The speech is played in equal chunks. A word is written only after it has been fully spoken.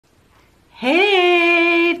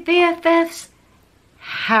Hey BFFs,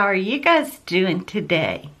 how are you guys doing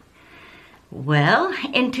today? Well,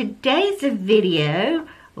 in today's video,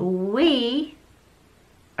 we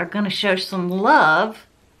are going to show some love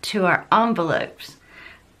to our envelopes.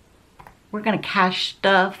 We're going to cash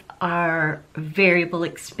stuff our variable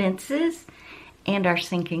expenses and our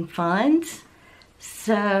sinking funds.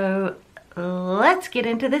 So let's get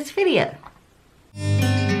into this video.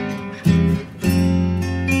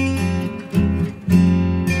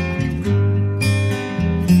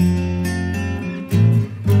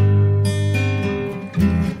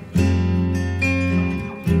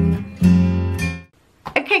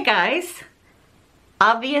 Okay guys,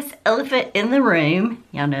 obvious elephant in the room.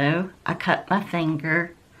 Y'all know I cut my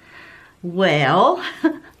finger. Well,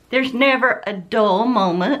 there's never a dull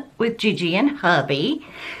moment with GiGi and hubby.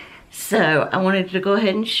 So I wanted to go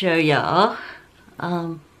ahead and show y'all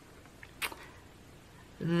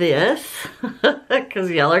this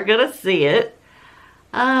because y'all are gonna see it.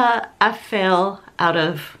 I fell out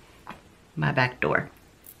of my back door,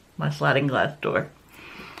 my sliding glass door.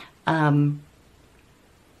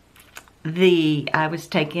 I was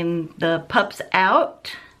taking the pups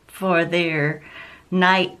out for their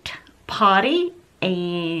night potty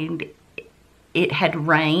and it had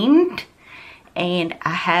rained, and I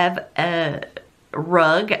have a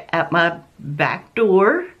rug at my back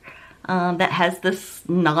door that has this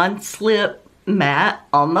non-slip mat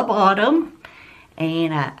on the bottom,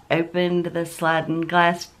 and I opened the sliding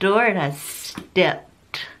glass door and I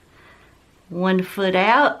stepped one foot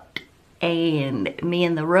out, and me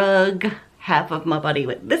and the rug, half of my body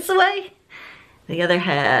went this way, the other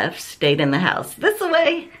half stayed in the house this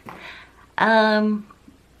way, and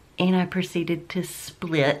I proceeded to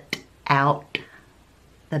split out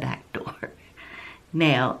the back door.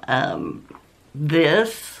 Now,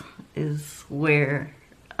 this is where,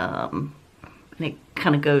 and it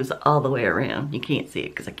kind of goes all the way around. You can't see it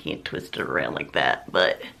because I can't twist it around like that,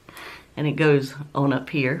 but, and it goes on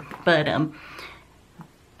up here, but,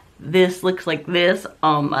 this looks like this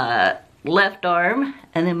on my left arm,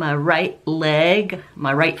 and then my right leg,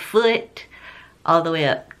 my right foot, all the way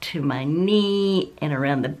up to my knee and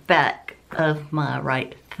around the back of my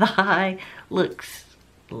right thigh looks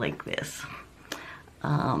like this.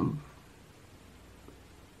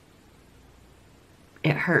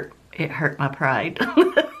 It hurt my pride.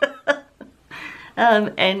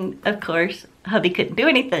 And of course, hubby couldn't do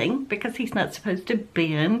anything because he's not supposed to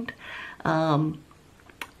bend.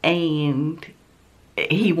 And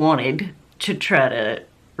he wanted to try to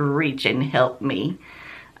reach and help me.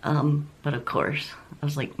 But of course, I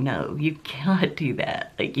was like, no, you cannot do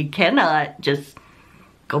that. Like, you cannot just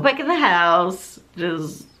go back in the house.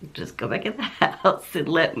 Just go back in the house and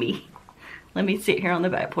let me sit here on the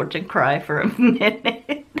back porch and cry for a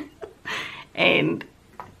minute and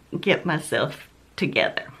get myself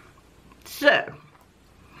together. So,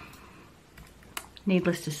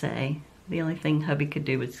 needless to say, the only thing hubby could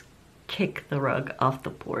do was kick the rug off the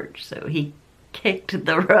porch. So he kicked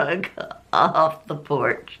the rug off the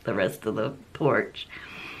porch, the rest of the porch.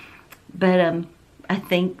 But I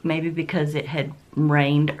think maybe because it had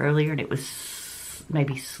rained earlier and it was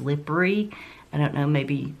maybe slippery. I don't know,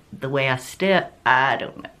 maybe the way I stepped, I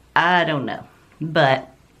don't know. But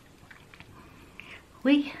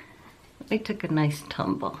we took a nice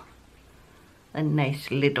tumble. A nice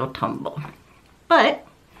little tumble. But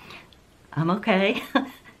I'm okay.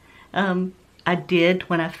 I did,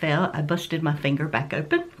 when I fell, I busted my finger back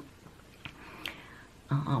open.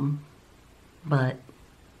 But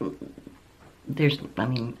I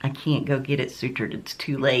can't go get it sutured. It's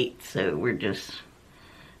too late. So we're just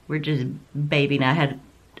babying. I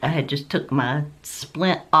had just took my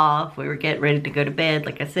splint off. We were getting ready to go to bed,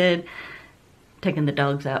 like I said, taking the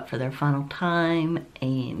dogs out for their final time,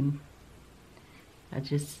 and I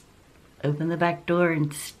just opened the back door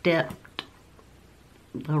and stepped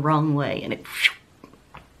the wrong way, and it,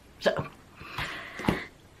 so,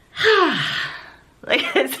 like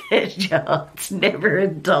I said, y'all, it's never a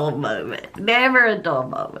dull moment. Never a dull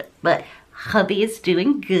moment. But hubby is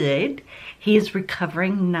doing good. He is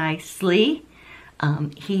recovering nicely.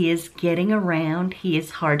 He is getting around. He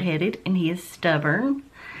is hard-headed and he is stubborn,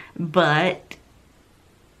 but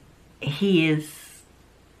he is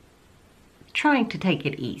trying to take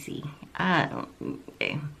it easy.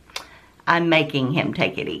 I'm making him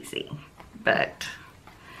take it easy, but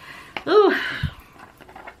ooh,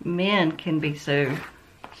 men can be so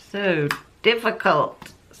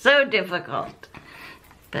difficult,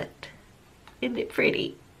 but isn't it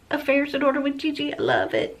pretty? Affairs in order with GiGi, I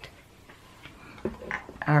love it.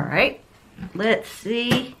 All right, let's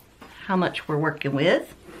see how much we're working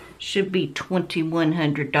with. should be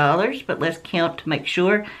 $2,100, but let's count to make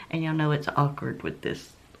sure. And y'all know it's awkward with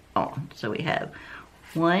this on. So we have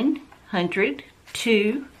 100,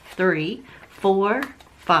 2, 3, 4,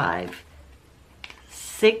 5,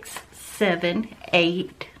 6, 7,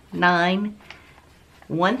 8, 9,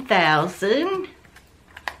 1,000,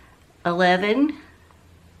 11,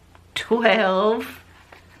 12,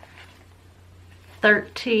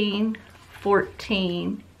 13,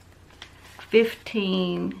 14,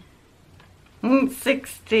 15,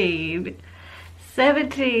 16,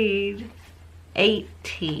 17,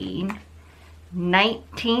 18,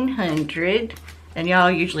 1,900. And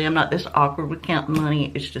y'all, usually I'm not this awkward with counting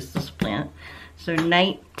money. It's just a splint. So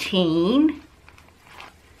 19.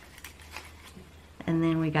 And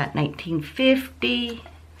then we got 1,950,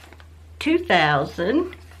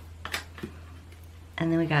 2,000.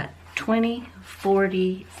 And then we got 20,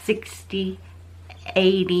 40, 60,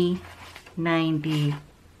 80, 90,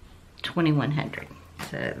 2,100.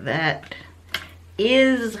 So that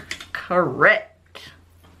is correct.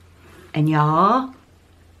 And y'all,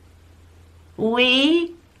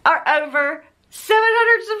 we are over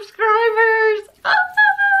 700 subscribers. Oh,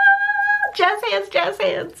 jazz hands, jazz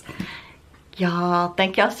hands. Y'all,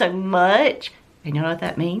 thank y'all so much. And you know what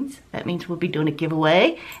that means? That means we'll be doing a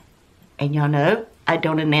giveaway. And y'all know I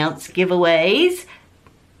don't announce giveaways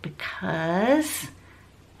because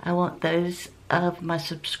I want those of my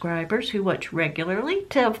subscribers who watch regularly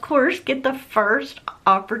to, of course, get the first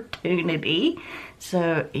opportunity.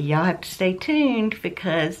 So y'all have to stay tuned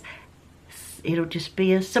because it'll just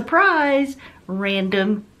be a surprise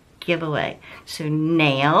random giveaway. So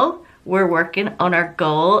now we're working on our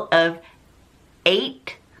goal of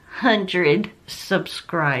 800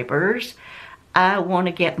 subscribers. I want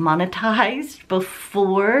to get monetized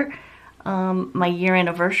before my year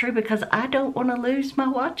anniversary because I don't want to lose my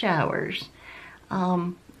watch hours.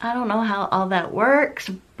 I don't know how all that works,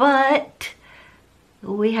 but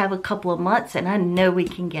we have a couple of months and I know we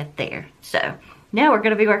can get there. So now we're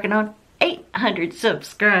going to be working on 800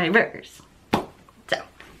 subscribers. So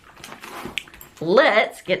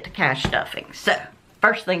let's get to cash stuffing. So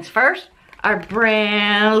first things first, our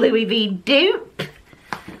brown Louis V dupe.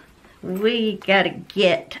 We gotta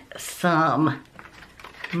get some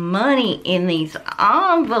money in these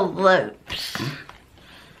envelopes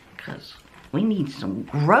because we need some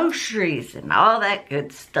groceries and all that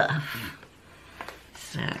good stuff.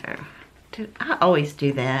 So, dude, I always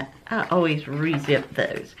do that. I always re-zip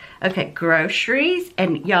those. Okay, groceries.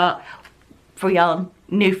 And y'all, for y'all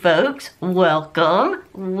new folks, welcome,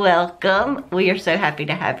 welcome. We are so happy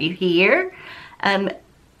to have you here.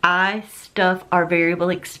 I stuff our variable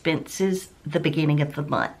expenses the beginning of the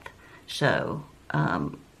month. So,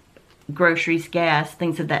 groceries, gas,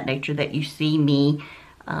 things of that nature that you see me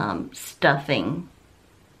stuffing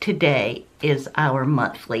today is our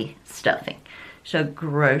monthly stuffing. So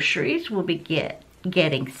groceries will be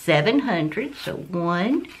getting 700. So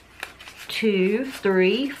 1, 2,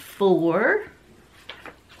 3, 4,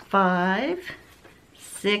 5,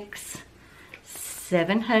 6,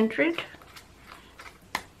 $700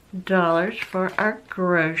 for our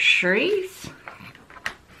groceries.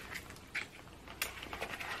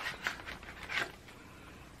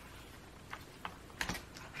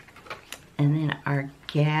 And then our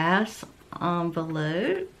gas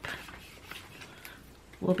envelope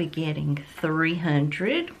will be getting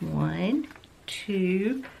 300. 1,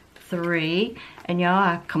 2, 3. And y'all,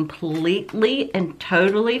 I completely and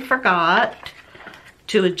totally forgot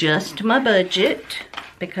to adjust my budget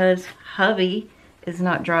because hubby is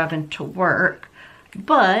not driving to work.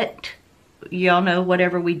 But y'all know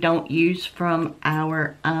whatever we don't use from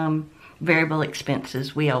our variable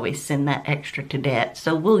expenses, we always send that extra to debt.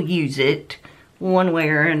 So we'll use it one way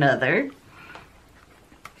or another.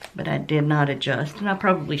 But I did not adjust, and I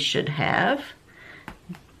probably should have.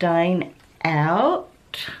 Dine out.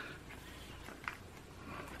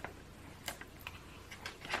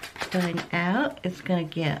 Dine out is gonna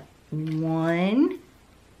get $150.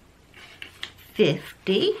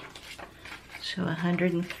 So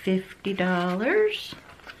 $150.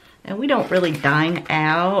 And we don't really dine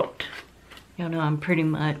out. You know, I'm pretty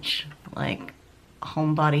much like a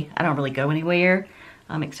homebody. I don't really go anywhere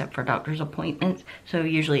except for doctor's appointments. So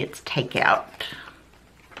usually it's takeout.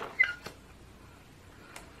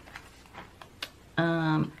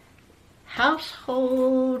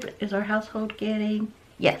 Household, is our household getting?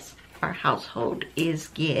 Yes, our household is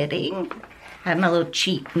getting. I have my little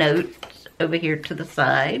cheat notes over here to the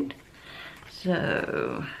side.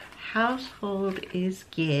 So household is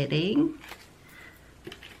getting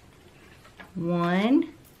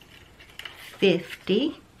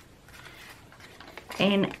 $150.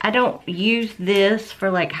 And I don't use this for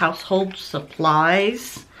like household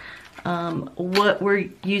supplies. What we're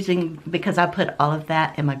using, because I put all of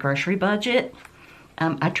that in my grocery budget,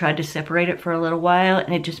 I tried to separate it for a little while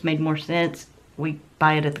and it just made more sense. We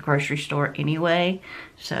buy it at the grocery store anyway,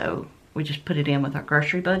 so we just put it in with our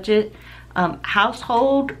grocery budget.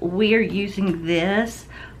 Household, we're using this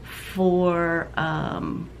for,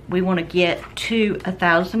 we want to get to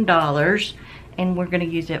 $1,000, and we're going to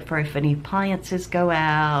use it for if any appliances go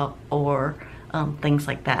out or things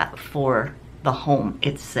like that for the home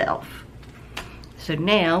itself. So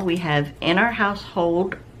now we have in our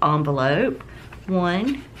household envelope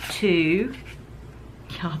 1, 2,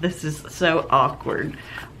 y'all, this is so awkward.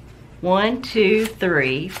 1, 2,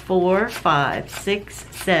 3, 4, 5, 6,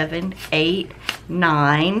 7, 8,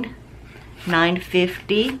 9,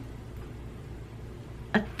 950,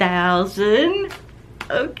 1,000.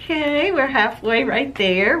 Okay, we're halfway right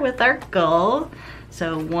there with our goal.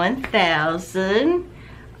 So 1,000,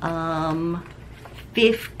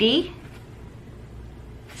 50,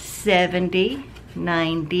 70,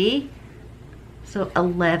 90, so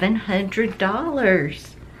 $1,100.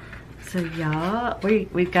 So y'all,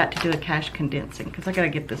 we've got to do a cash condensing because I got to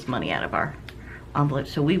get this money out of our envelope.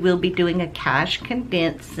 So we will be doing a cash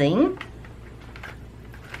condensing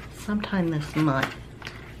sometime this month.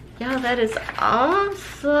 Yeah, that is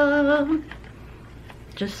awesome.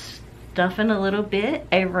 Just stuffing a little bit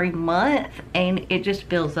every month and it just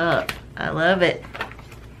builds up. I love it.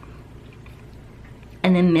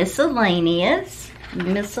 And then miscellaneous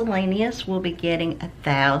will be getting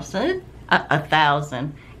 1,000.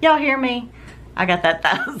 1,000. Y'all hear me? I got that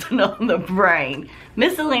 1,000 on the brain.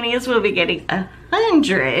 Miscellaneous will be getting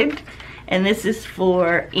 100. And this is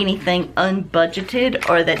for anything unbudgeted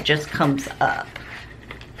or that just comes up.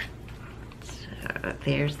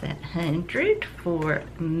 There's that 100 for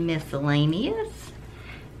miscellaneous.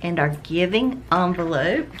 And our giving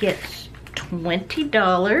envelope gets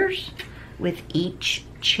 $20 with each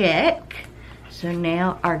check. So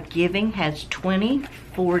now our giving has $20,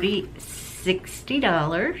 $40,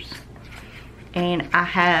 $60. And I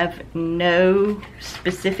have no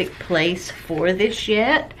specific place for this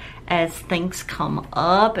yet. As things come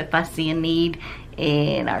up, if I see a need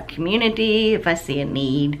in our community, if I see a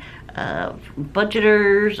need of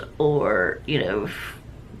budgeters, or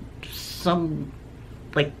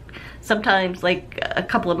sometimes like a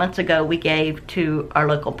couple of months ago we gave to our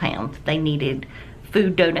local pound. They needed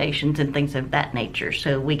food donations and things of that nature,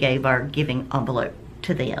 so we gave our giving envelope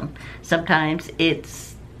to them. Sometimes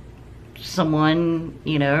it's someone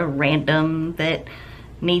random that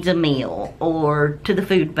needs a meal, or to the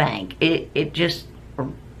food bank. It just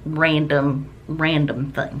random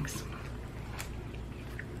things.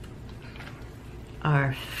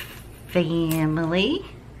 Our family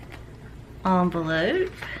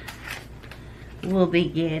envelope will be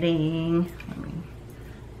getting, let me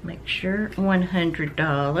make sure,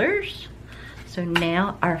 $100. So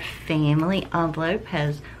now our family envelope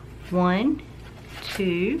has 1,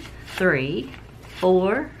 2, 3,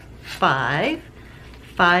 4, 5,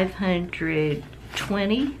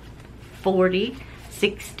 520, 40,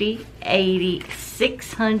 60, 80,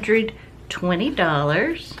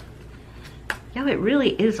 $620. Yo, it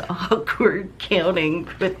really is awkward counting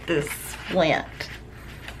with this splint.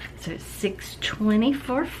 So $620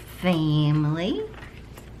 for family.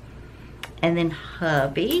 And then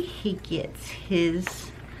hubby, he gets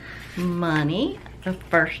his money the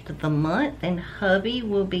first of the month, and hubby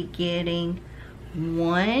will be getting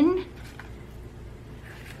 1,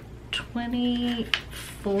 20,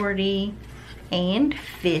 40, and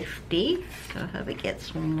 50. So hubby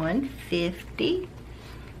gets 150.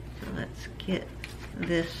 So let's get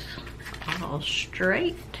this all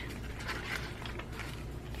straight.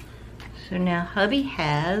 So now hubby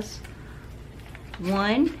has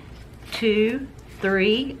 1, 2,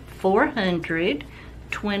 3, 400,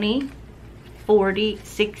 20, 40,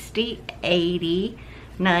 60, 80,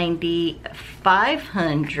 90,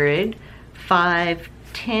 500, 5,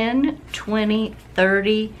 10, 20,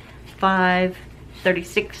 30, 5,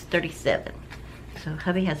 36, 37. So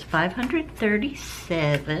hubby has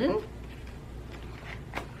 537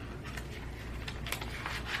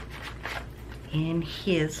 in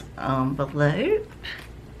his envelope.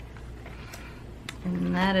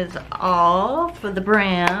 And that is all for the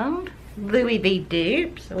brown Louis V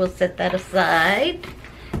dupe. So we'll set that aside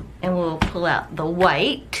and we'll pull out the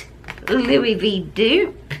white Louis V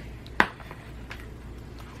dupe.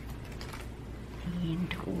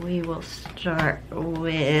 And we will start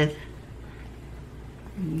with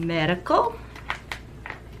medical.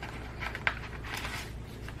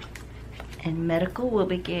 And medical will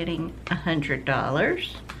be getting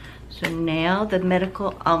 $100. So now the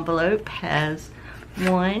medical envelope has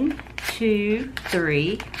 1, 2,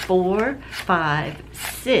 3, 4, 5,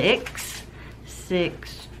 6,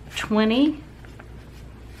 20,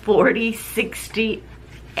 40, 60,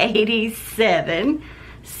 87,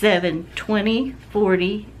 7, 20,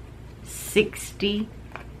 40, 60,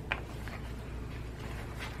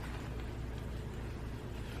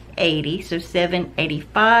 80. So 7,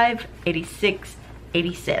 85, 86,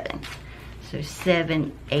 87. So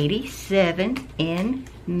 787 in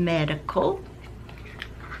medical.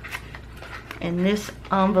 And this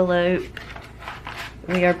envelope,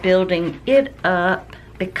 we are building it up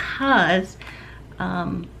because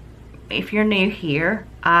if you're new here,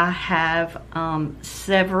 I have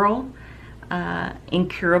several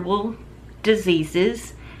incurable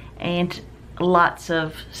diseases and lots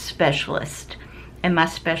of specialists. And my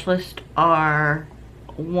specialists are,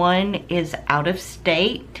 one is out of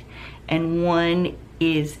state and one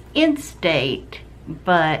is in state,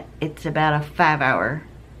 but it's about a 5-hour,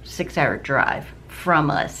 6-hour drive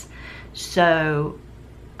from us. So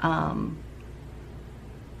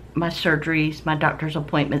my surgeries, my doctor's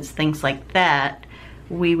appointments, things like that,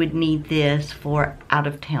 we would need this for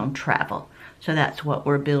out-of-town travel. So that's what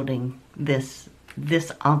we're building this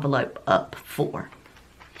envelope up for.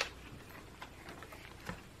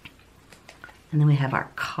 And then we have our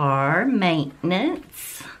car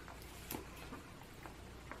maintenance.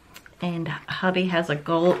 And hubby has a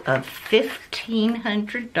goal of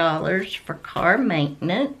 $1,500 for car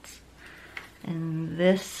maintenance. And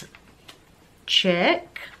this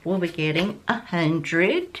check will be getting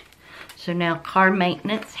 $100. So now car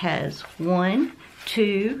maintenance has 1,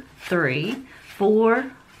 2, 3,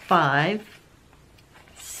 4, 5,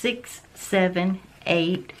 6, 7,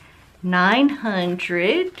 8,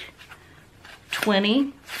 900.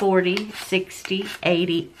 20, 40, 60,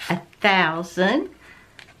 80, 1,000,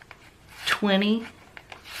 20,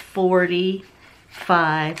 40,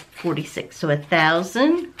 5, 46. So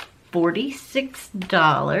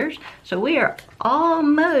 $1,046. So we are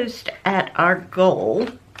almost at our goal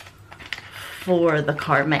for the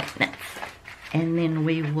car maintenance. And then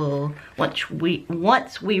we will, once we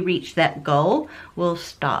reach that goal, we'll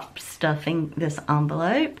stop stuffing this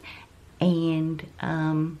envelope and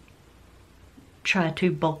try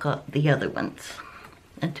to bulk up the other ones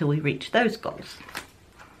until we reach those goals.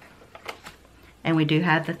 And we do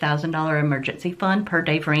have the $1,000 emergency fund per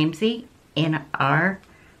Dave Ramsey in our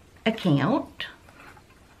account.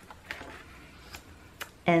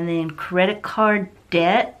 And then credit card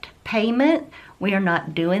debt payment, we are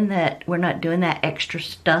not doing that. We're not doing that extra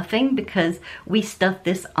stuffing because we stuffed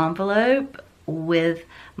this envelope with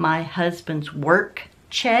my husband's work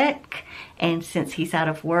check, and since he's out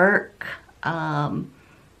of work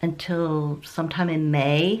until sometime in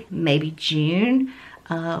May, maybe June,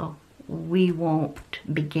 we won't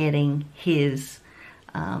be getting his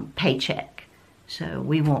paycheck. So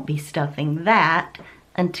we won't be stuffing that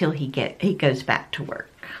until he goes back to work.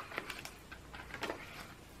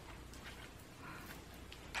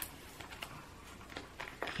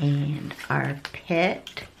 And our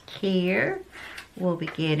pet care will be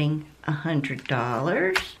getting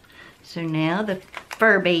 $100. So now the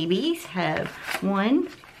fur babies have 1,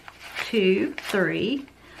 2, 3,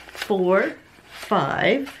 4,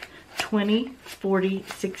 5, 20, 40,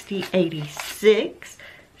 60, 86,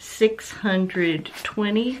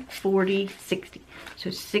 620, 40, 60. So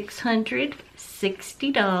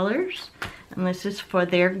 $660. And this is for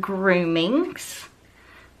their groomings.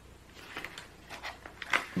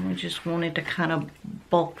 And we just wanted to kind of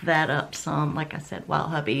bulk that up some, like I said, while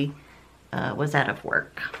hubby was out of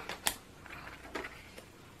work.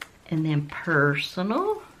 And then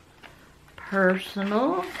personal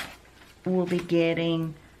will be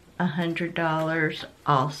getting $100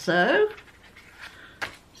 also.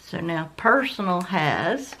 So now personal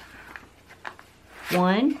has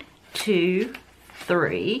 1, 2,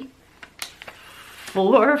 3,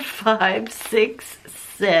 4, 5, 6,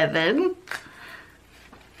 7,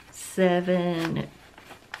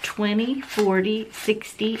 20, 40,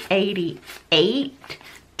 60, 80,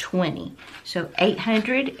 820. So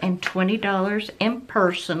 $820 in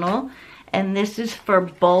personal. And this is for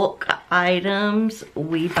bulk items.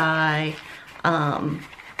 We buy deodorant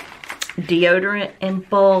in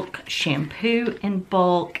bulk, shampoo in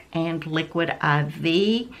bulk, and liquid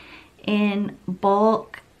IV in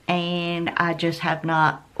bulk. And I just have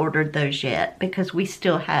not ordered those yet because we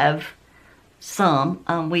still have some.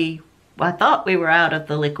 I thought we were out of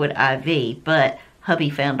the liquid IV, but hubby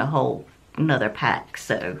found a whole another pack,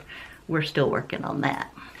 so we're still working on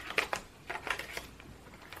that.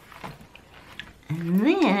 And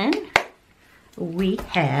then we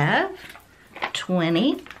have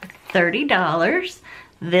 $20, $30.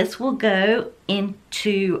 This will go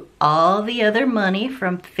into all the other money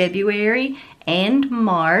from February and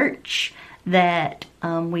March that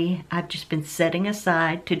I've just been setting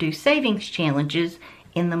aside to do savings challenges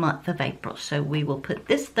in the month of April. So we will put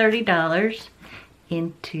this $30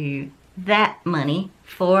 into that money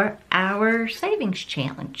for our savings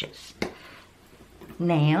challenges.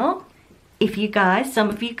 Now, if you guys, some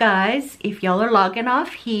of you guys, if y'all are logging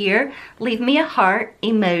off here, leave me a heart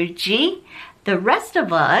emoji. The rest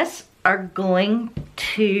of us are going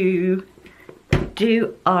to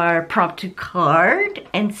do our prompted card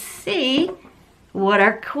and see what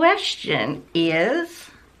our question is.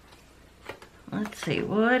 Let's see,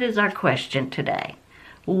 what is our question today?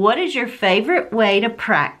 What is your favorite way to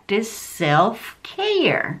practice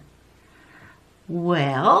self-care?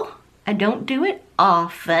 Well, I don't do it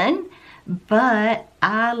often, but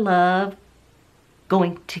I love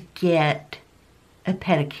going to get a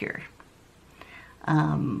pedicure.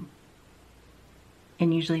 And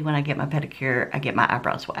usually when I get my pedicure, I get my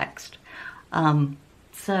eyebrows waxed.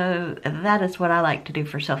 So that is what I like to do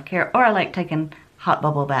for self-care, or I like taking hot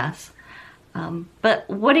bubble baths. But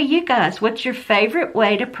what do you guys, what's your favorite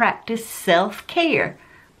way to practice self-care?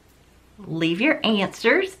 Leave your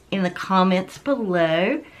answers in the comments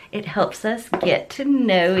below. It helps us get to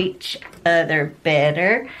know each other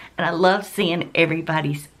better. And I love seeing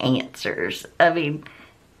everybody's answers. I mean,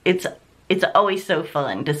 it's always so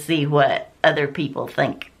fun to see what other people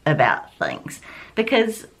think about things.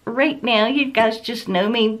 Because right now, you guys just know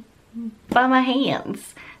me by my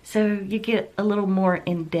hands. So you get a little more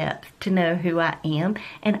in depth to know who I am.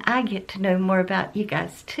 And I get to know more about you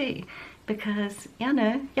guys too. Because, y'all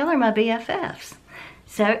know, y'all are my BFFs.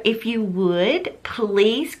 So if you would,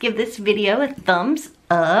 please give this video a thumbs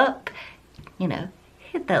up. You know,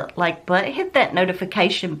 hit that like button, hit that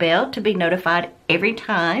notification bell to be notified every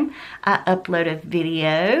time I upload a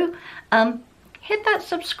video. Hit that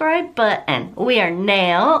subscribe button. We are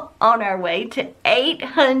now on our way to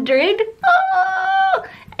 800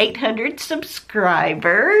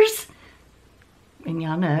 subscribers. And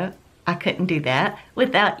y'all know I couldn't do that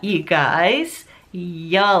without you guys.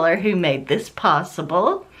 Y'all are who made this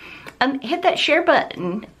possible. Hit that share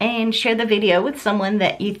button and share the video with someone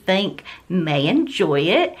that you think may enjoy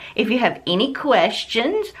it. If you have any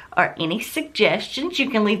questions or any suggestions, you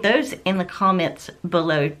can leave those in the comments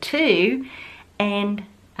below too. And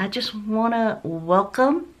I just want to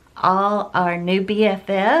welcome all our new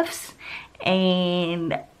BFFs,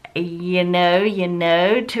 and you know,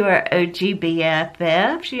 to our OG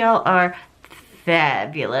BFFs, y'all are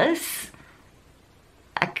fabulous.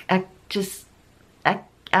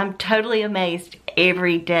 I'm totally amazed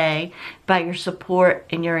every day by your support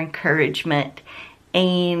and your encouragement,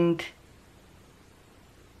 and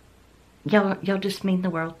y'all just mean the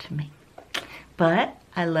world to me. But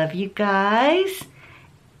I love you guys.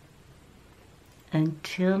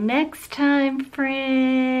 Until next time,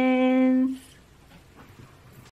 friends.